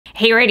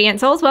Hey Radiant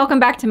Souls, welcome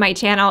back to my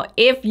channel.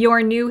 If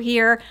you're new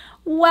here,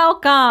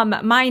 welcome.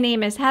 My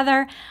name is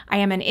Heather. I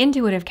am an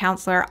intuitive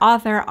counselor,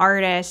 author,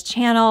 artist,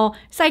 channel,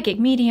 psychic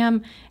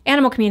medium,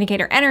 animal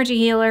communicator, energy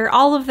healer,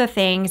 all of the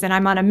things, and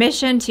I'm on a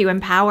mission to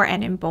empower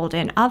and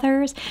embolden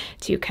others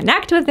to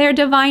connect with their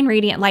divine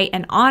radiant light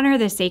and honor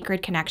the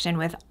sacred connection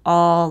with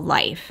all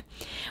life.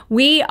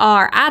 We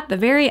are at the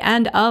very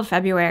end of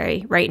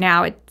February right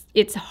now.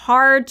 It's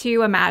hard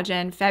to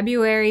imagine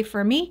February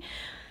for me.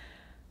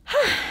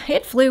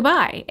 It flew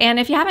by. And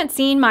if you haven't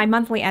seen my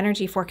monthly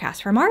energy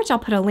forecast for March, I'll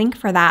put a link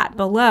for that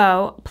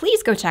below.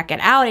 Please go check it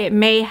out. It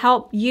may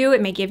help you. It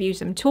may give you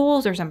some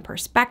tools or some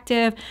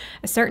perspective,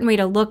 a certain way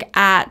to look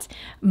at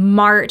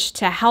March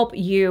to help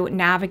you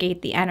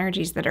navigate the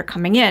energies that are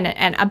coming in.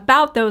 And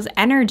about those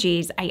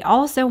energies, I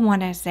also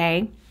want to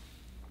say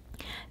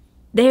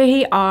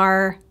they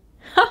are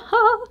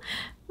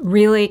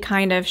really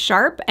kind of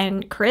sharp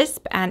and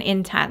crisp and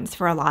intense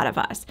for a lot of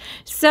us.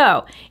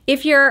 So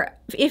if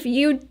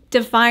you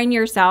define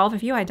yourself,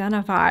 if you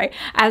identify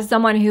as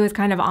someone who is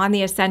kind of on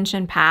the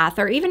ascension path,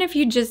 or even if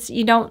you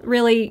don't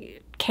really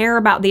care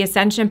about the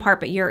ascension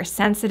part, but you're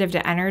sensitive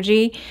to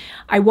energy,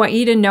 I want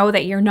you to know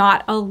that you're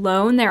not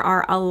alone. There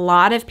are a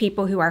lot of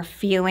people who are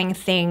feeling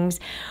things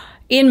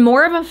in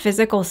more of a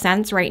physical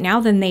sense right now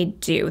than they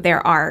do.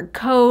 There are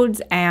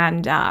codes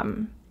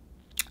and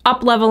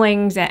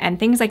up-levelings and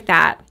things like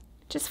that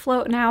just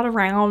floating out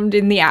around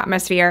in the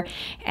atmosphere.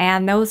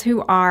 And those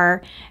who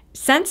are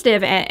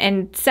sensitive,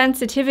 and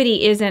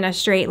sensitivity isn't a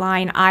straight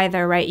line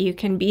either, right? You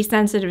can be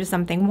sensitive to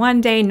something one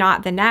day,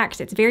 not the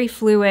next. It's very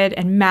fluid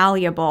and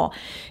malleable.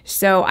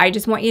 So I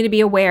just want you to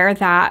be aware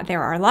that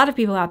there are a lot of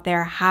people out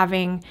there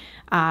having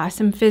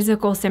some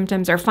physical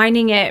symptoms or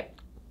finding it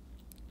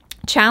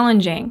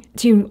challenging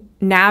to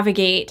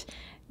navigate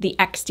the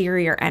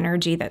exterior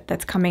energy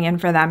that's coming in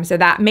for them. So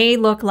that may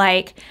look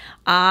like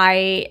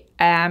I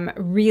am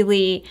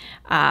really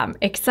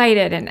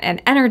excited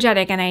and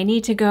energetic, and I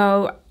need to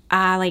go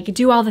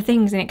do all the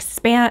things and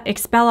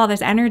expel all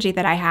this energy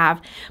that I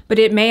have. But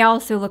it may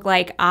also look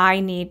like I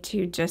need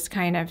to just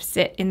kind of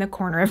sit in the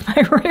corner of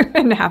my room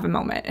and have a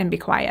moment and be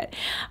quiet.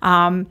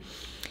 And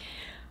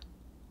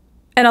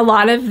a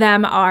lot of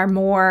them are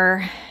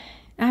more,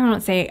 I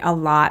won't say a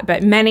lot,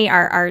 but many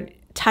are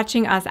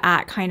touching us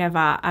at kind of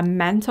a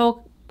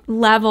mental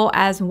level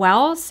as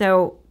well.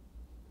 So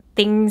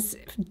things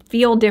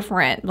feel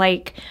different.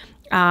 Like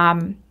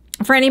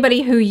for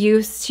anybody who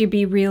used to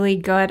be really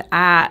good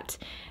at,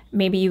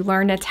 maybe you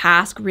learn a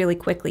task really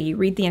quickly, you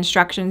read the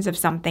instructions of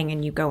something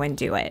and you go and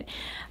do it.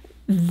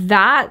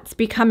 That's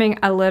becoming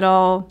a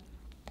little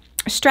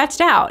stretched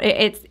out.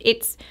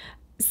 It's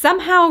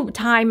somehow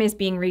time is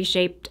being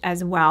reshaped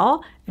as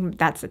well. And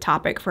that's a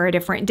topic for a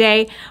different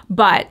day.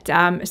 But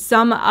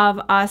some of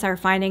us are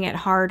finding it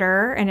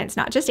harder, and it's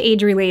not just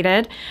age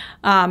related.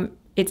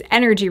 It's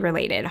energy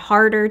related,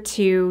 harder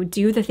to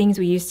do the things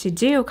we used to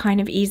do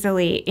kind of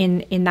easily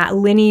in that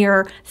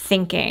linear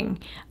thinking,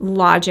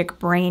 logic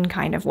brain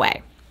kind of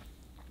way.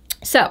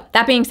 So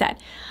that being said,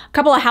 a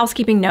couple of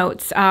housekeeping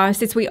notes.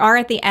 Since we are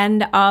at the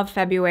end of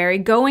February,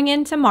 going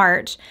into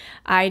March,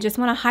 I just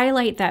want to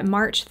highlight that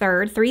March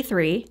 3rd,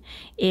 3/3,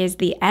 is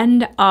the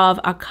end of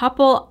a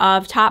couple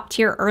of top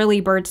tier early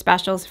bird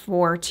specials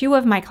for 2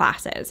 of my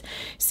classes.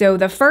 So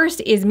the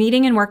first is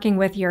meeting and working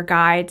with your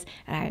guides.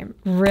 And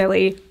I'm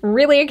really,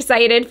 really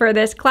excited for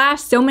this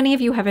class. So many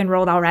of you have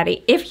enrolled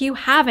already. If you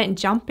haven't,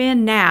 jump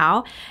in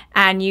now,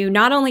 and you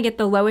not only get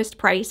the lowest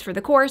price for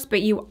the course,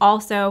 but you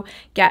also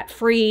get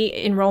free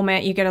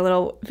enrollment. You get a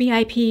little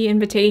VIP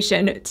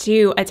invitation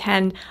to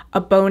attend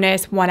a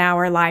bonus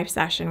 1-hour live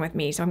session with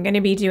me. So I'm going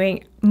to be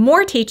doing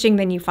more teaching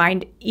than you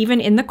find even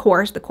in the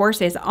course. The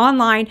course is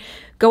online.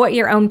 Go at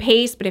your own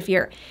pace, but if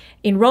you're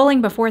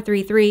enrolling before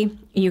 3/3,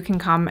 you can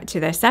come to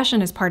this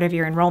session as part of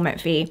your enrollment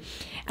fee.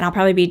 And I'll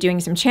probably be doing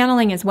some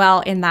channeling as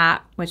well in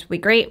that, which will be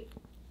great.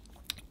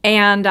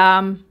 And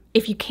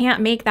if you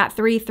can't make that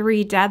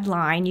 3/3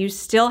 deadline, you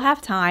still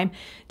have time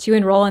to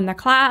enroll in the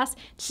class.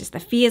 It's just the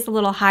fee is a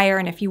little higher,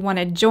 and if you want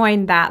to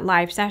join that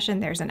live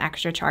session, there's an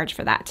extra charge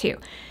for that too.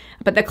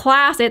 But the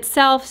class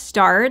itself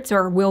starts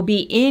or will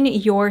be in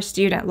your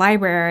student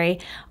library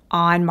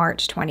on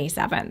March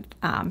 27th.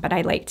 But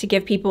I like to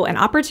give people an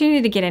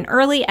opportunity to get in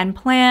early and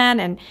plan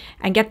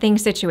and get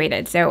things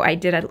situated. So I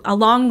did a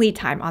long lead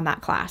time on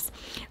that class.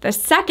 The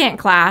second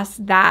class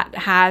that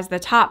has the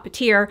top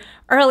tier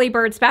early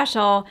bird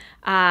special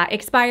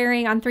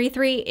expiring on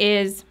 3/3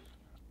 is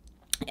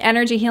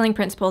Energy Healing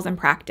Principles and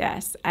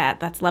Practice.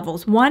 That's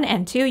levels 1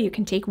 and 2. You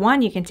can take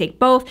one, you can take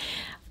both.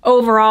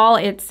 Overall,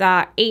 it's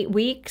 8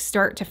 weeks,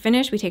 start to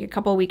finish. We take a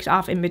couple of weeks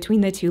off in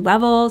between the 2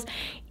 levels.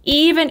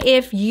 Even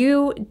if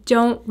you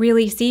don't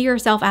really see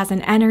yourself as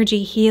an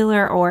energy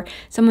healer or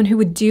someone who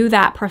would do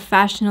that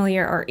professionally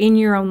or in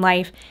your own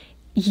life,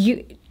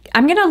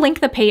 I'm going to link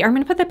the page. I'm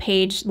going to put the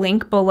page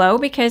link below,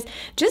 because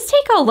just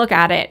take a look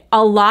at it.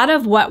 A lot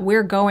of what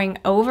we're going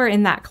over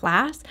in that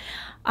class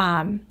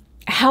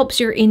helps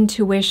your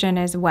intuition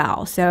as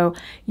well. So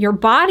your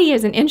body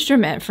is an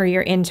instrument for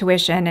your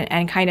intuition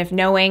and kind of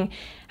knowing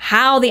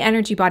how the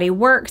energy body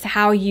works,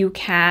 how you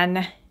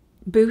can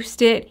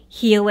boost it,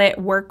 heal it,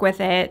 work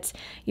with it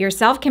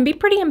yourself can be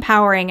pretty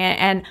empowering.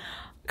 And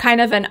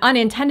kind of an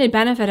unintended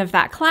benefit of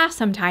that class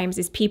sometimes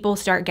is people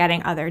start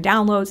getting other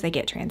downloads, they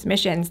get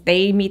transmissions,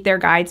 they meet their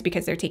guides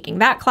because they're taking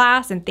that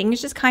class, and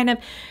things just kind of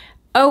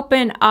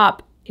open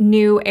up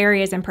new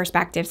areas and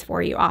perspectives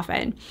for you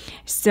often.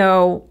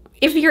 So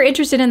if you're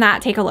interested in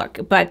that, take a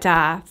look. But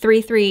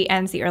 3/3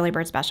 ends the early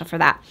bird special for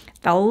that.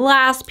 The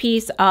last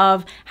piece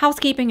of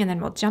housekeeping, and then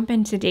we'll jump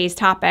into today's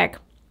topic,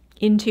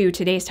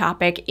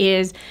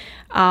 is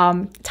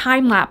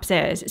time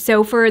lapses.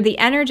 So for the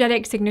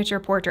energetic signature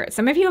portrait,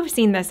 some of you have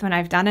seen this when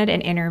I've done it in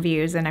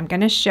interviews, and I'm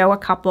going to show a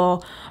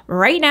couple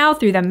right now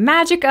through the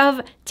magic of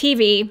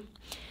TV.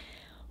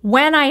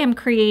 When I am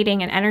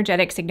creating an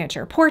energetic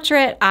signature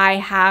portrait, I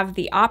have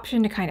the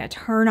option to kind of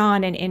turn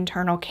on an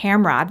internal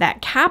camera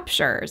that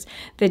captures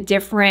the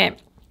different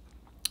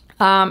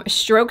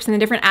strokes and the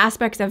different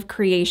aspects of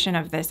creation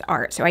of this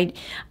art. So I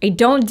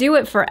don't do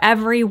it for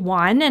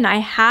everyone, and I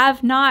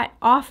have not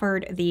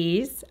offered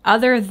these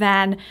other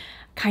than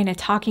kind of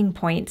talking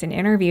points and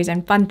interviews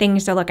and fun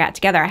things to look at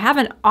together. I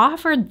haven't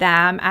offered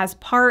them as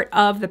part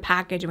of the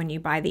package when you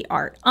buy the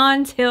art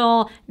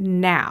until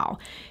now.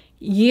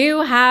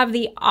 You have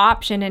the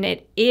option, and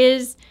it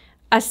is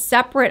a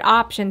separate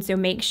option. So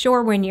make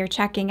sure when you're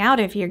checking out,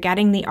 if you're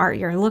getting the art,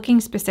 you're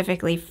looking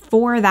specifically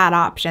for that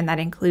option that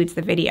includes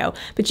the video.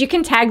 But you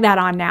can tag that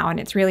on now, and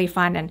it's really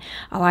fun. And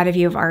a lot of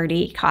you have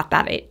already caught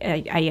that.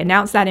 I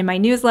announced that in my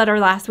newsletter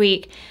last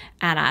week,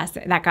 and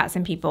so that got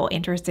some people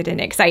interested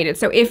and excited.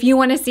 So if you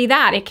want to see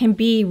that, it can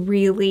be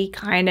really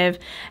kind of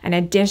an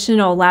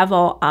additional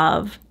level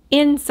of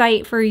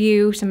insight for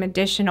you, some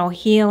additional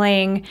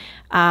healing.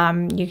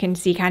 You can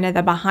see kind of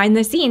the behind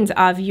the scenes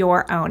of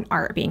your own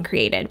art being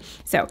created.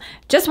 So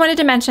just wanted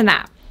to mention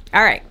that.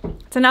 All right,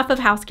 it's enough of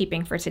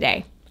housekeeping for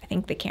today. I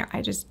think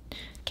I just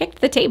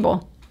kicked the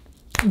table.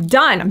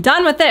 I'm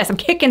done with this. I'm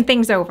kicking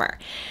things over.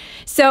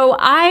 So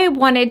I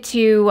wanted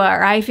to,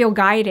 or I feel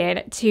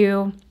guided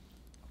to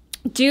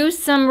do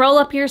some roll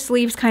up your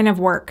sleeves kind of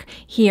work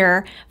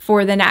here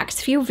for the next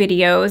few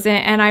videos.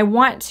 And I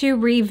want to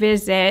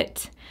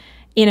revisit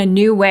in a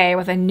new way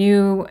with a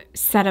new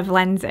set of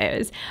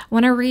lenses. I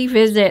want to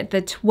revisit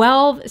the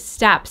 12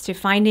 steps to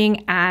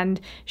finding and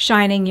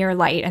shining your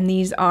light. And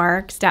these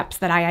are steps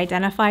that I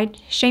identified,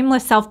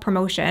 shameless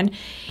self-promotion,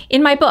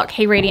 in my book,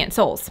 Hey Radiant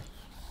Souls.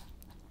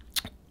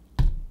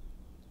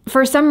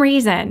 For some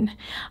reason,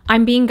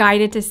 I'm being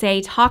guided to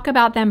say, talk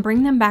about them,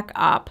 bring them back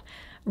up,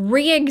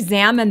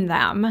 re-examine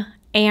them,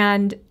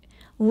 and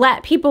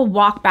let people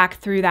walk back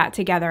through that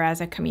together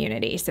as a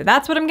community. So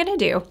that's what I'm going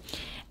to do.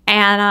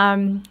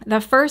 And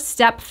the first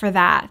step for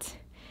that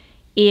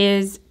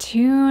is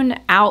tune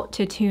out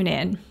to tune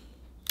in.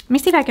 Let me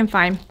see if I can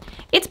find,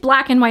 it's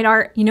black and white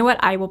art. You know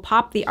what? I will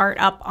pop the art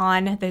up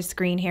on the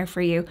screen here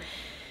for you.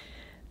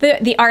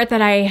 The art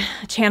that I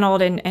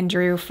channeled and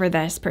drew for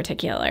this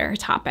particular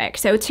topic.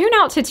 So tune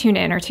out to tune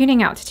in, or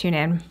tuning out to tune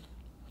in.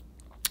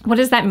 What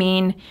does that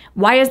mean?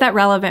 Why is that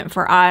relevant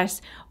for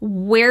us?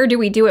 Where do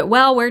we do it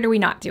well? Where do we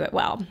not do it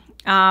well?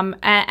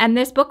 And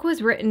this book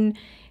was written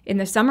in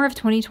the summer of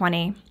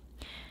 2020.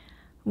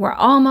 We're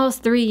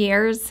almost 3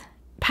 years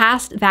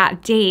past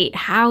that date.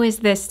 How is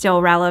this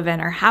still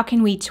relevant, or how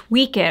can we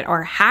tweak it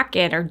or hack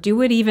it or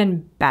do it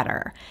even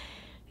better?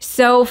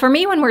 So for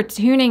me, when we're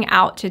tuning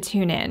out to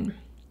tune in,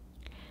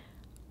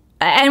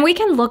 and we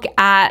can look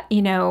at,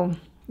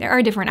 there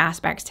are different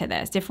aspects to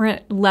this,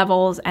 different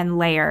levels and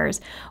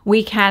layers.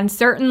 We can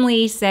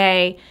certainly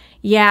say,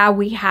 yeah,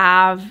 we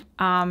have,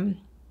 and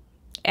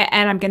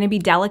I'm going to be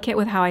delicate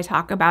with how I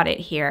talk about it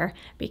here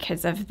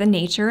because of the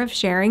nature of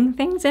sharing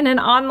things in an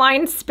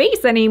online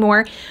space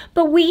anymore.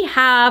 But we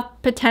have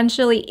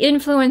potentially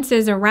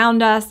influences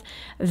around us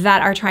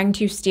that are trying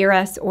to steer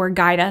us or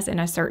guide us in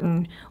a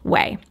certain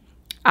way.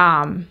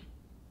 I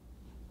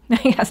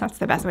guess that's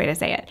the best way to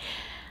say it.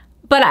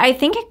 But I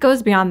think it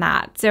goes beyond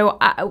that. So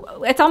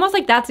it's almost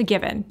like that's a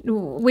given.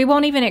 We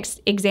won't even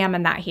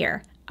examine that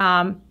here.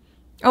 Oh,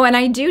 and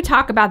I do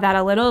talk about that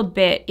a little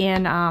bit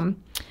in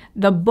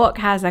the book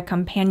has a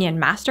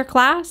companion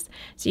masterclass.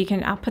 So you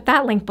can, I'll put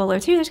that link below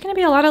too. There's going to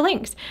be a lot of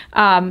links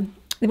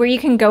where you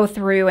can go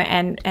through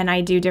and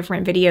I do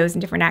different videos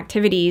and different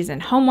activities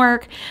and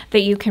homework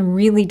that you can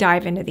really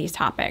dive into these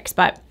topics.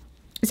 But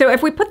so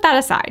if we put that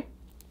aside,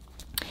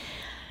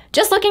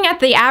 just looking at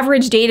the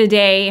average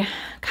day-to-day,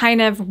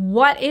 kind of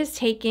what is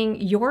taking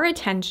your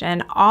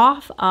attention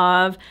off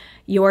of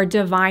your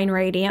divine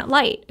radiant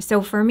light.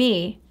 So for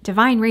me,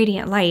 divine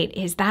radiant light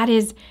is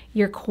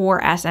your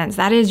core essence.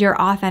 That is your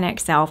authentic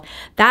self.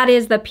 That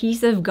is the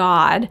piece of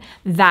God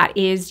that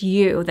is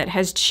you, that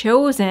has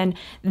chosen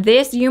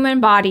this human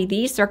body,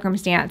 these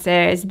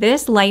circumstances,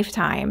 this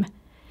lifetime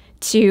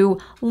to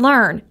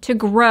learn, to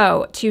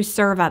grow, to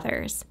serve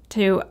others,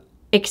 to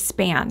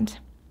expand.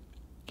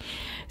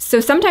 So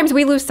sometimes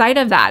we lose sight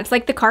of that. It's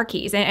like the car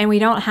keys, and we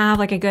don't have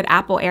like a good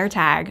Apple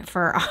AirTag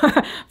for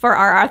for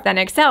our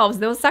authentic selves.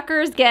 Those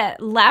suckers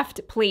get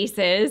left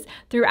places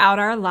throughout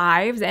our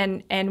lives,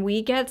 and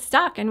we get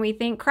stuck and we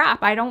think,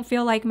 crap, I don't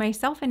feel like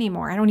myself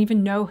anymore. I don't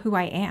even know who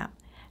I am.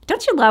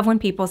 Don't you love when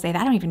people say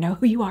that? I don't even know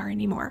who you are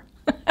anymore.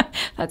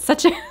 That's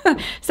such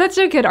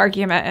a good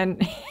argument.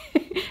 And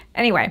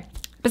anyway,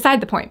 beside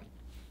the point.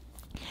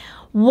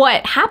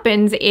 What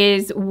happens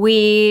is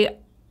we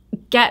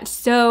get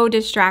so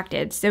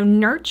distracted. So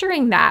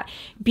nurturing that,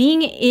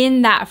 being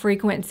in that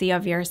frequency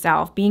of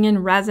yourself, being in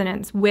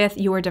resonance with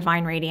your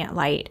divine radiant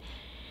light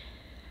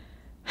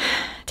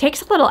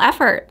takes a little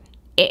effort.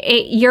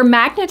 You're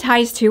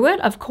magnetized to it,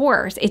 of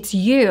course. It's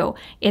you.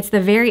 It's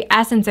the very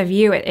essence of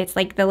you. It's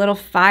like the little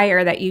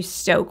fire that you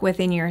stoke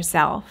within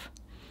yourself.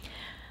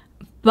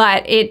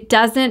 But it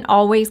doesn't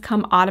always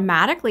come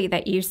automatically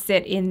that you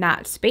sit in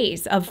that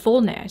space of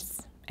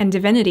fullness and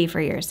divinity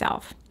for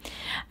yourself.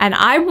 And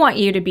I want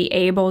you to be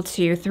able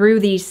to,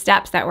 through these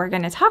steps that we're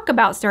going to talk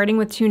about, starting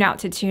with tune out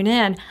to tune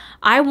in,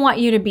 I want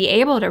you to be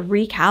able to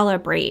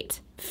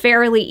recalibrate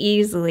fairly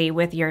easily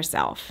with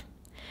yourself.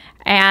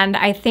 And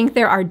I think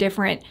there are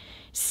different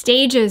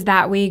stages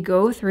that we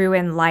go through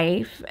in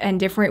life and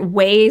different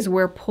ways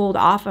we're pulled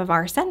off of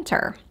our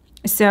center.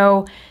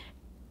 So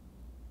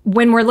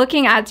when we're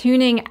looking at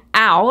tuning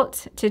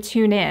out to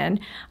tune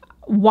in,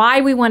 why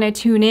we want to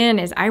tune in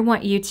is I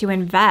want you to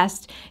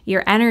invest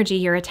your energy,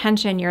 your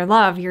attention, your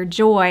love, your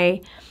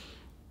joy,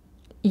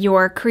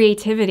 your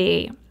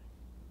creativity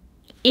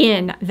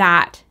in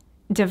that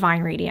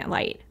divine radiant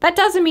light. That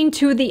doesn't mean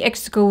to the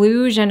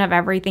exclusion of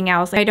everything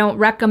else. I don't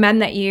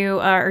recommend that you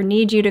or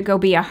need you to go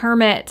be a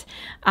hermit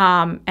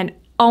and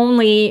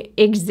only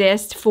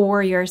exist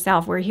for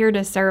yourself. We're here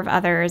to serve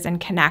others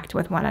and connect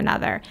with one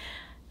another.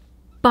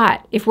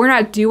 But if we're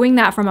not doing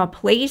that from a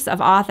place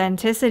of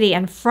authenticity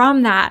and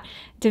from that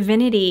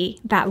divinity,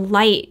 that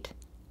light,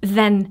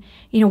 then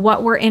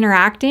what we're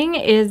interacting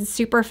is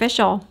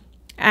superficial,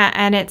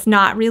 and it's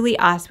not really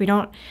us. We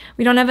don't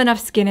have enough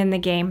skin in the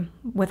game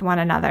with one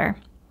another,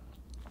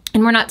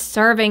 and we're not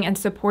serving and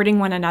supporting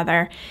one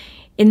another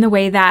in the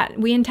way that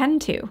we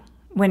intend to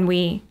when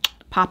we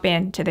pop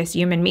into this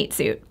human meat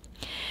suit.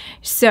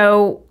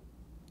 So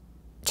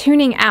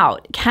tuning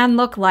out can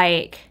look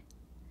like,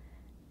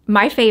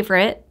 my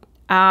favorite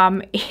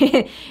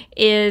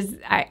is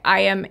I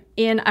am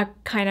in a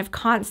kind of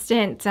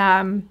constant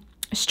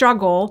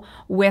struggle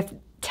with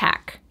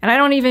tech. And I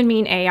don't even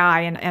mean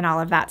AI and all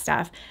of that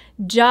stuff.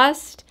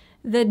 Just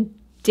the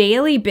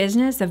daily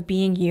business of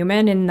being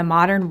human in the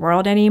modern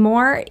world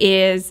anymore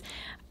is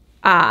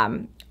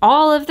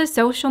all of the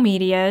social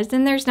medias,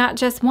 and there's not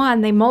just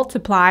one. They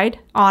multiplied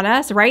on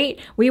us, right?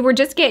 We were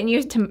just getting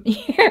used to...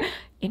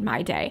 In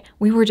my day,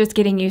 we were just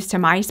getting used to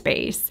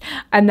MySpace.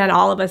 And then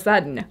all of a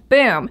sudden,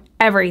 boom,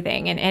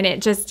 everything. And it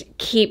just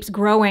keeps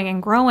growing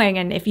and growing.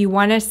 And if you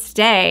want to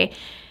stay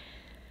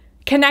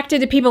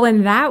connected to people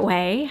in that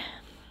way,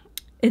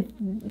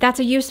 that's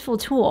a useful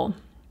tool.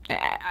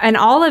 And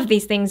all of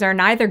these things are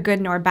neither good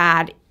nor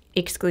bad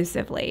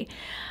exclusively.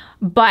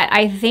 But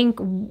I think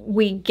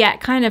we get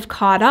kind of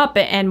caught up,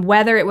 and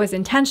whether it was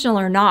intentional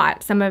or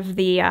not, some of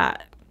the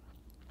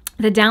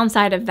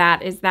downside of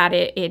that is that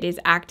it is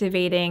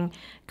activating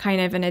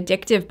kind of an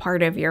addictive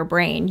part of your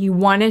brain. You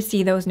want to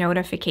see those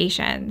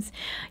notifications.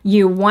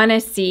 You want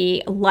to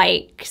see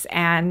likes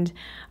and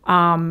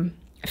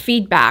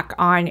feedback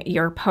on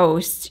your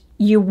posts.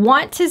 You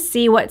want to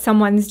see what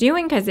someone's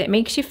doing because it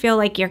makes you feel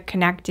like you're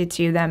connected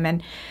to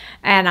them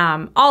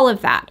and all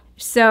of that.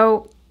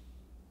 So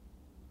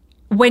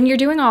when you're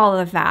doing all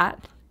of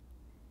that,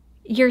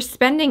 you're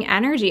spending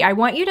energy. I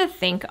want you to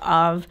think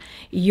of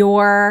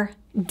your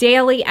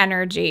daily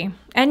energy.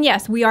 And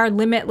yes, we are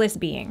limitless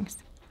beings.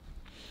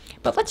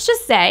 But let's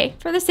just say,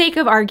 for the sake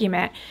of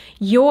argument,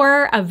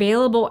 your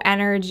available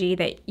energy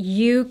that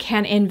you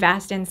can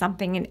invest in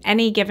something in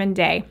any given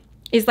day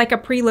is like a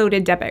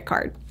preloaded debit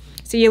card.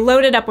 So you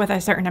load it up with a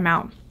certain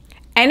amount.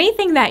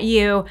 Anything that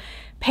you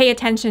pay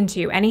attention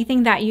to,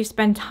 anything that you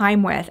spend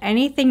time with,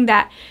 anything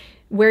that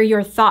where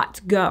your thoughts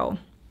go,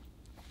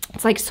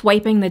 it's like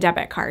swiping the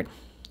debit card.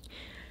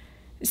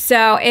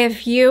 So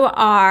if you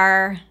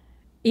are,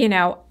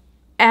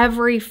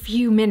 every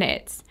few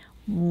minutes,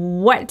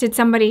 what did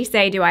somebody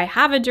say? Do I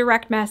have a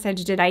direct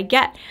message? Did I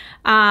get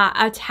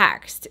a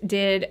text?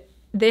 Did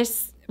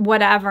this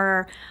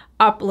whatever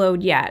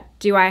upload yet?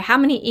 How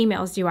many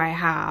emails do I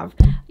have?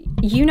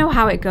 You know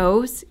how it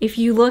goes. If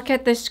you look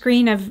at the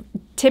screen of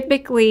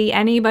typically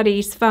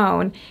anybody's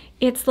phone,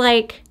 it's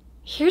like,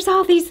 here's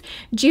all these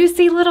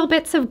juicy little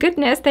bits of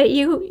goodness that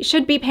you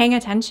should be paying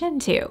attention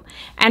to.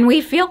 And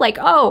we feel like,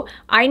 oh,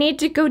 I need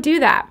to go do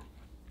that.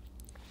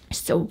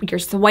 So you're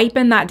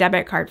swiping that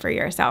debit card for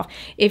yourself.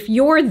 If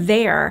you're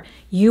there,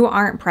 you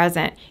aren't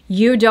present.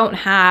 You don't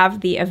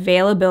have the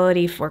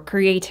availability for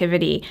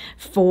creativity,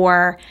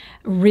 for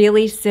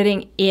really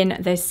sitting in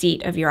the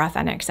seat of your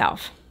authentic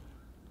self.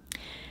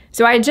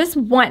 So I just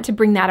want to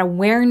bring that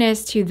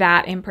awareness to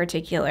that in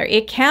particular.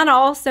 It can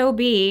also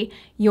be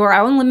your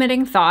own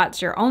limiting thoughts,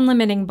 your own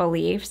limiting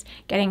beliefs,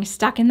 getting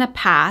stuck in the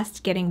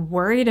past, getting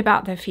worried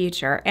about the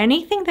future,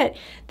 anything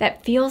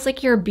that feels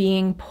like you're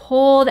being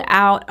pulled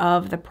out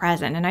of the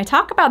present. And I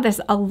talk about this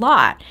a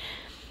lot.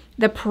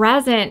 The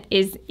present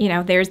is,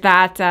 there's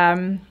that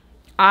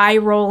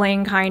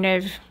eye-rolling kind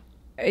of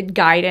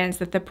guidance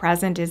that the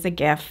present is a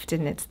gift,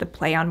 and it's the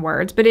play on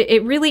words, but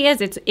it really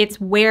is.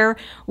 It's where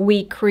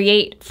we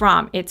create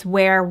from. It's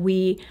where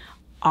we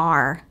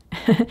are.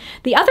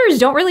 The others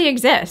don't really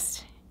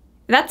exist.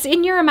 That's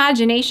in your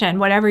imagination,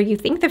 whatever you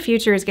think the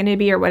future is going to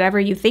be or whatever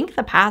you think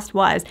the past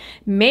was.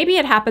 Maybe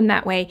it happened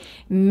that way,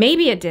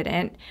 maybe it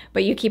didn't,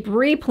 but you keep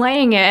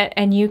replaying it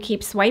and you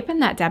keep swiping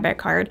that debit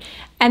card.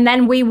 And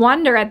then we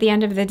wonder at the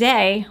end of the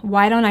day,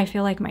 why don't I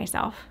feel like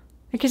myself?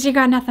 Because you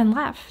got nothing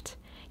left.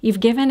 You've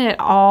given it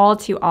all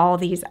to all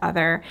these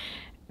other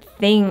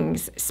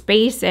things,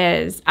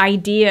 spaces,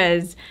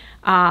 ideas,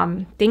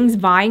 things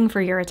vying for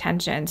your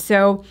attention.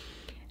 So,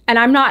 and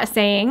I'm not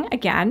saying,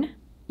 again,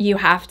 you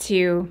have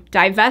to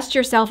divest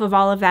yourself of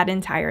all of that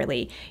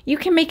entirely. You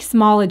can make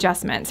small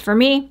adjustments. For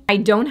me, I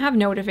don't have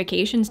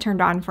notifications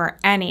turned on for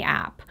any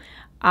app.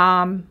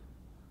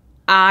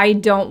 I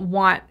don't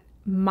want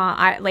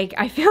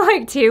I feel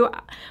like too,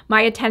 my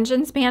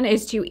attention span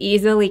is too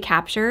easily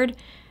captured.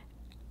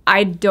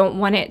 I don't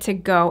want it to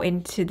go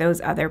into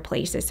those other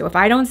places. So if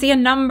I don't see a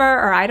number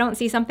or I don't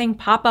see something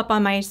pop up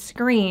on my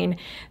screen,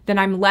 then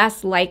I'm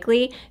less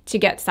likely to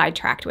get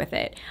sidetracked with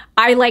it.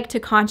 I like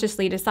to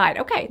consciously decide,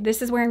 okay,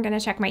 this is where I'm going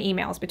to check my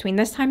emails between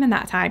this time and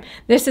that time.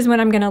 This is when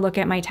I'm going to look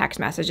at my text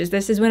messages.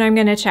 This is when I'm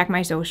going to check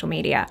my social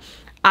media.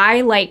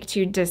 I like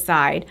to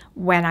decide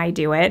when I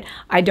do it.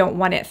 I don't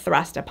want it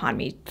thrust upon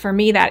me. For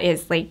me, that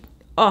is like,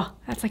 oh,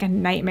 that's like a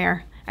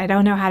nightmare. I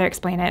don't know how to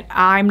explain it.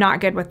 I'm not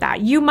good with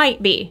that. You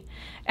might be.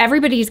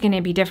 Everybody's going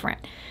to be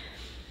different.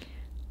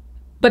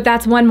 But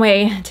that's one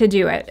way to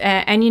do it.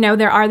 And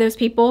there are those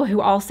people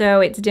who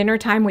also, it's dinner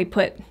time, we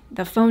put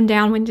the phone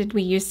down. When did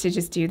we used to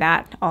just do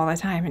that all the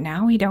time? And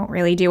now we don't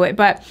really do it.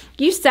 But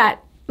you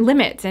set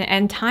limits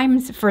and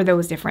times for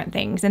those different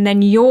things. And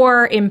then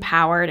you're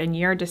empowered and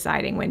you're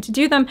deciding when to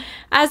do them,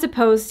 as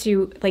opposed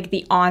to like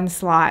the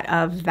onslaught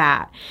of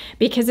that.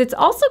 Because it's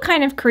also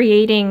kind of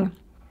creating,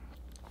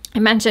 I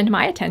mentioned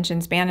my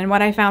attention span, and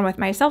what I found with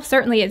myself,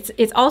 certainly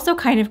it's also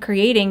kind of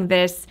creating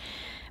this,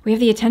 we have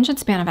the attention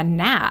span of a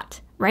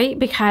gnat, right?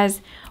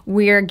 Because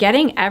we're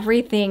getting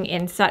everything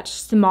in such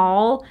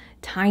small,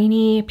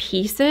 tiny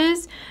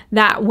pieces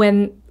that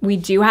when we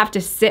do have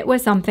to sit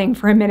with something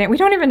for a minute, we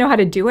don't even know how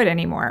to do it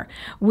anymore.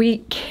 We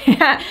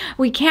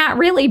can't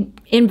really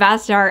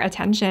invest our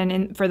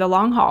attention for the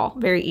long haul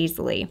very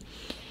easily.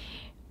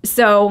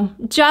 So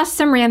just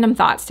some random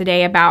thoughts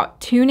today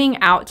about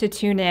tuning out to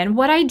tune in.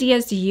 What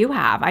ideas do you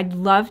have? I'd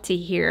love to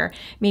hear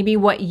maybe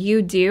what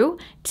you do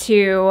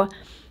to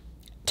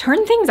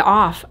turn things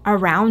off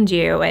around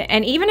you.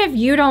 And even if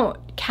you don't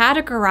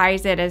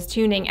categorize it as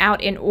tuning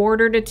out in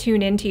order to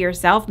tune into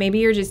yourself, maybe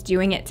you're just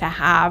doing it to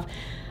have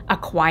a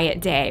quiet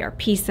day or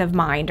peace of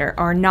mind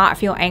or not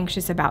feel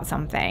anxious about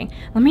something.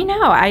 Let me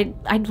know.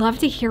 I'd love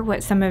to hear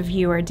what some of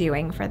you are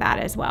doing for that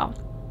as well.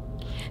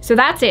 So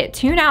that's it.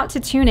 Tune out to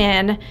tune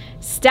in.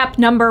 Step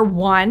number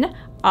 1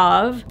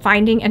 of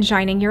finding and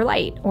shining your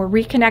light or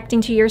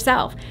reconnecting to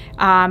yourself.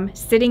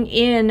 Sitting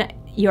in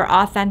your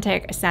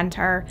authentic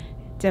center,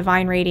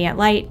 divine radiant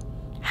light,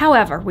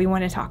 however we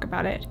want to talk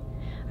about it.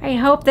 I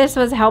hope this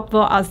was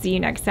helpful. I'll see you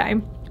next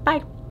time.